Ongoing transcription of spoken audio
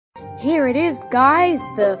Here it is, guys,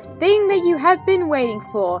 the thing that you have been waiting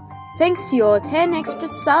for. Thanks to your 10 extra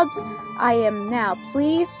subs, I am now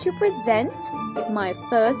pleased to present my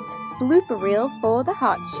first blooper reel for the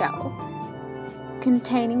Heart Show,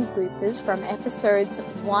 containing bloopers from episodes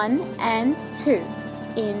 1 and 2.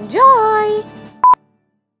 Enjoy!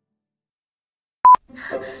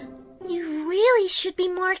 You really should be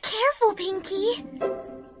more careful, Pinky.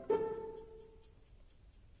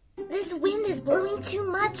 This wind is blowing too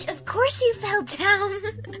much. Of course you fell down.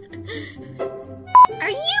 Are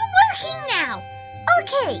you working now?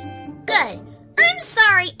 Okay, good. I'm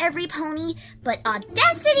sorry, every pony, but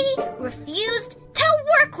Audacity refused to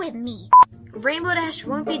work with me. Rainbow Dash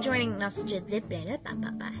won't be joining us.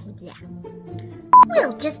 Yeah.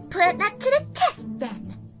 We'll just put that to the test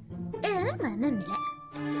then.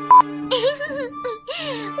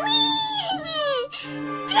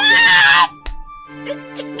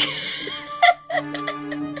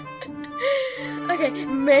 Okay,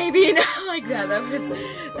 maybe not like that. That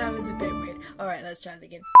was a bit weird. Alright, let's try it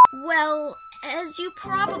again. Well, as you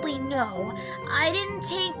probably know, I didn't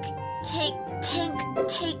take.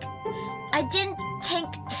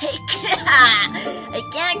 I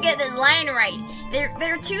can't get this line right.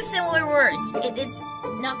 They're two similar words. It's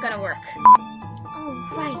not gonna work. Oh,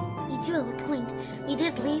 right. You do have a point. We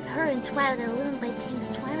did leave her and Twilight alone by Tank's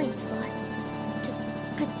Twilight Spot.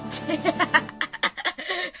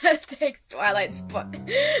 Takes Twilight Spot.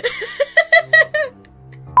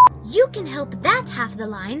 You can help that half of the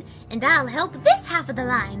line, and I'll help this half of the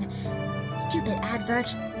line. Stupid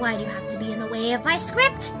advert. Why do you have to be in the way of my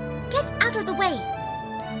script? Get out of the way.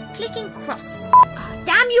 Clicking cross. Oh,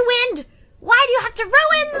 damn you, Wind! Why do you have to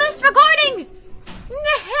ruin this recording?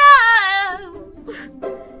 No!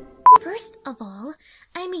 First of all,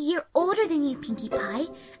 I'm a year older than you, Pinkie Pie.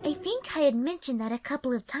 I think I had mentioned that a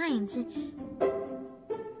couple of times.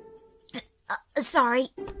 Sorry.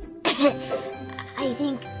 I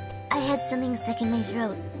think I had something stuck in my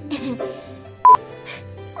throat.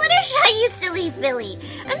 Fluttershy, you silly filly.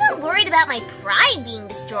 I'm not worried about my pride being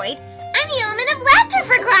destroyed. I'm the element of laughter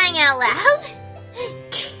for crying out loud.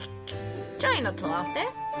 Trying not to laugh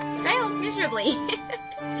there. Failed miserably.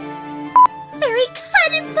 Very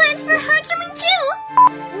excited plans for Heartwarming too!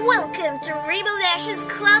 Welcome to Rainbow Dash's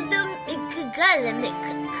Cloud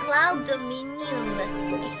Dominion.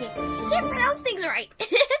 Can't pronounce things right.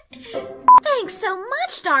 Thanks so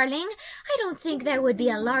much, darling. I don't think there would be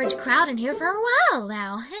a large crowd in here for a while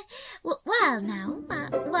now. While now.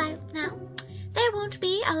 There won't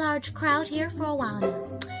be a large crowd here for a while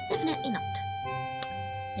now. Definitely not.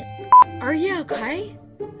 Yep. Are you okay?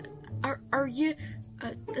 Are you...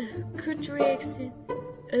 country accent.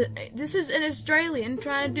 This is an Australian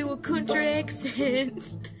trying to do a country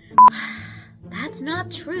accent. That's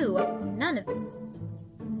not true. None of it.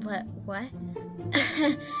 What?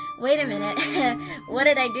 Wait a minute. What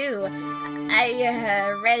did I do?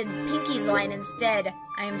 I read Pinky's line instead.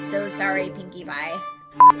 I am so sorry, Pinkie Pie.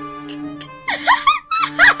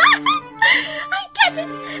 I get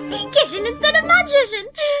it! Pinkician instead of magician!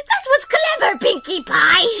 That was clever, Pinkie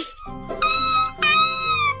Pie!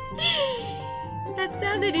 That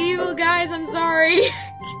sounded evil, guys. I'm sorry.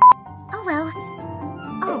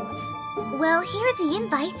 Well, here's the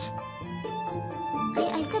invite.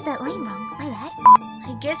 I said that line wrong. My bad.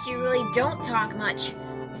 I guess you really don't talk much.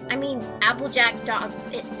 I mean, Applejack dog.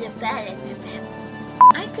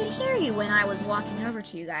 I could hear you when I was walking over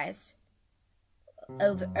to you guys.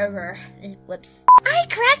 Over. Whoops. I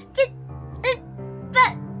crashed it.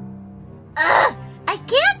 But. I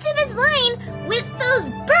can't do this line with those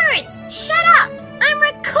birds. Shut up. I'm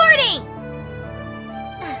recording.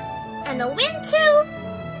 And the wind too.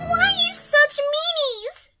 Why are you such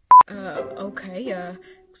meanies? Okay,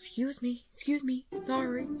 excuse me.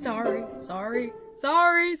 Sorry. That's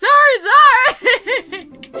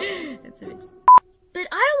it. But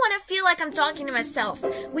I don't want to feel like I'm talking to myself.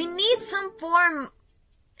 We need some form...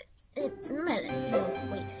 Wait a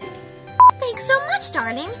second. Thanks so much,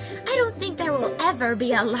 darling. I don't think there will ever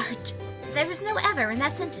be a large... There's no ever in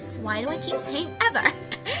that sentence. Why do I keep saying ever?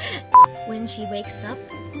 When she wakes up...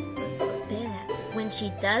 When she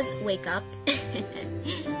does wake up...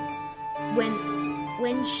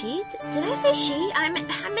 When she... Did I say she? I meant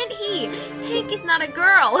he. Tank is not a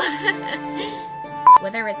girl.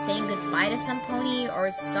 Whether it's saying goodbye to some pony or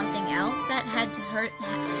something else that had to hurt...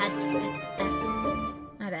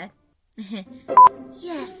 My bad.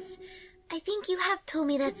 Yes. I think you have told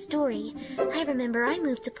me that story. I remember I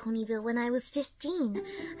moved to Ponyville when I was 15.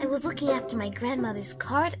 I was looking after my grandmother's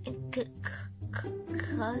cart and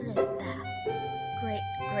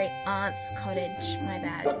Great aunt's cottage. My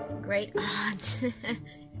bad. Great aunt.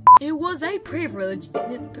 It was a privilege.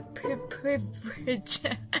 Privilege.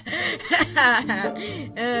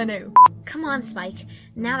 No. Come on, Spike.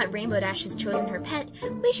 Now that Rainbow Dash has chosen her pet,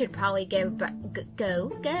 we should probably go.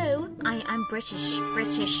 I'm British.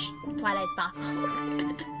 Twilight Sparkle.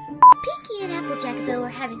 Pinky and Applejack, though, are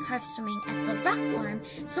having hearthstorming at the rock farm,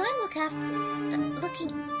 so I'm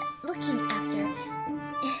looking after.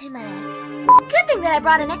 My bad. Good thing that I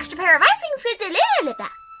brought an extra pair of icing scissors.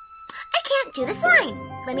 I can't do this line.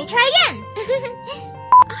 Let me try again.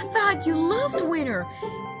 I thought you loved winter,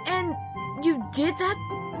 and you did that.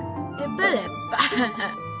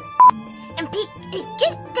 And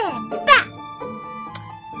get back.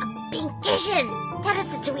 Pinkishin. That is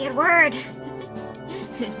such a weird word.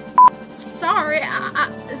 Sorry,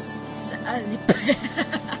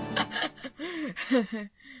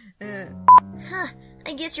 Huh,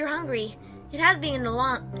 I guess you're hungry. It has been a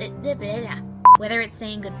long... Whether it's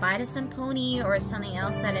saying goodbye to some pony or something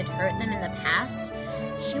else that had hurt them in the past,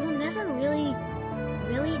 she will never really,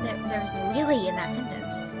 there's no really in that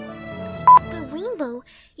sentence. But Rainbow,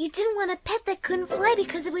 you didn't want a pet that couldn't fly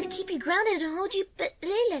because it would keep you grounded and hold you... That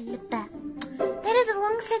is a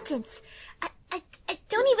long sentence. I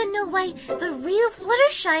don't even know why the real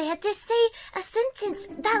Fluttershy had to say a sentence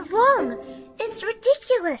that long. It's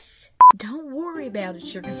ridiculous. Don't worry about it,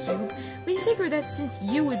 Sugar Cube. We figured that since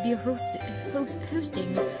you would be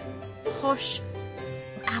hosting Hush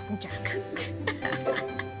Applejack.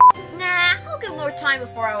 Nah, I'll give more time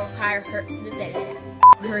before I will hire her.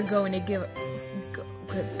 We're going to give...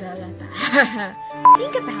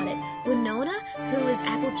 Think about it. Winona, who is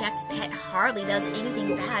Applejack's pet, hardly does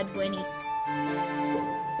anything bad when he...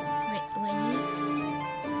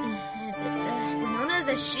 Winona's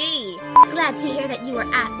a she. Glad to hear that you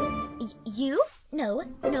were at... You? No,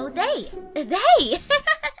 they. They!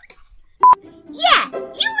 Yeah, you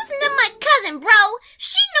listen to my cousin, bro.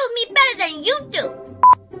 She knows me better than you do.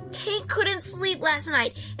 Tank couldn't sleep last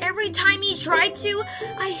night. Every time he tried to,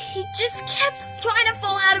 he just kept trying to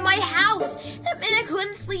fall out of my house. That meant I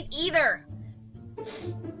couldn't sleep either.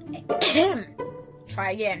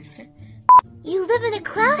 Try again. You live in a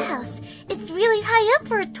cloud house. It's really high up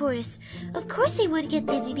for a tortoise. Of course he would get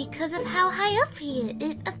dizzy because of how high up he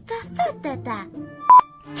is.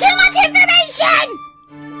 Too much information!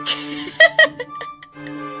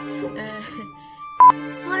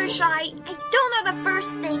 Fluttershy, I don't know the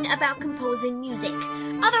first thing about composing music.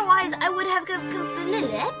 Otherwise, I would have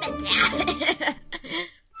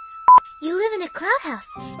You live in a cloud house.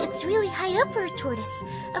 It's really high up for a tortoise.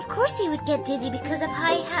 Of course he would get dizzy because of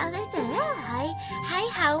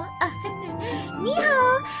Ni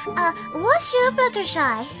hao, what's your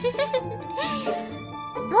Fluttershy?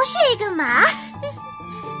 What's your ma?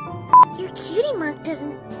 Your cutie mark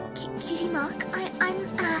doesn't... Cutie mark? I'm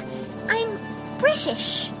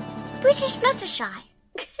British Fluttershy.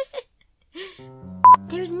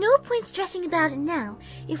 There's no point stressing about it now.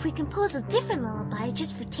 If we compose a different lullaby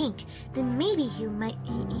just for Tink, then maybe he'll... No,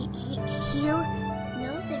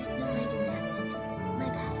 there's no might in that sentence. My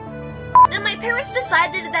bad. Then my parents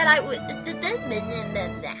decided that I would...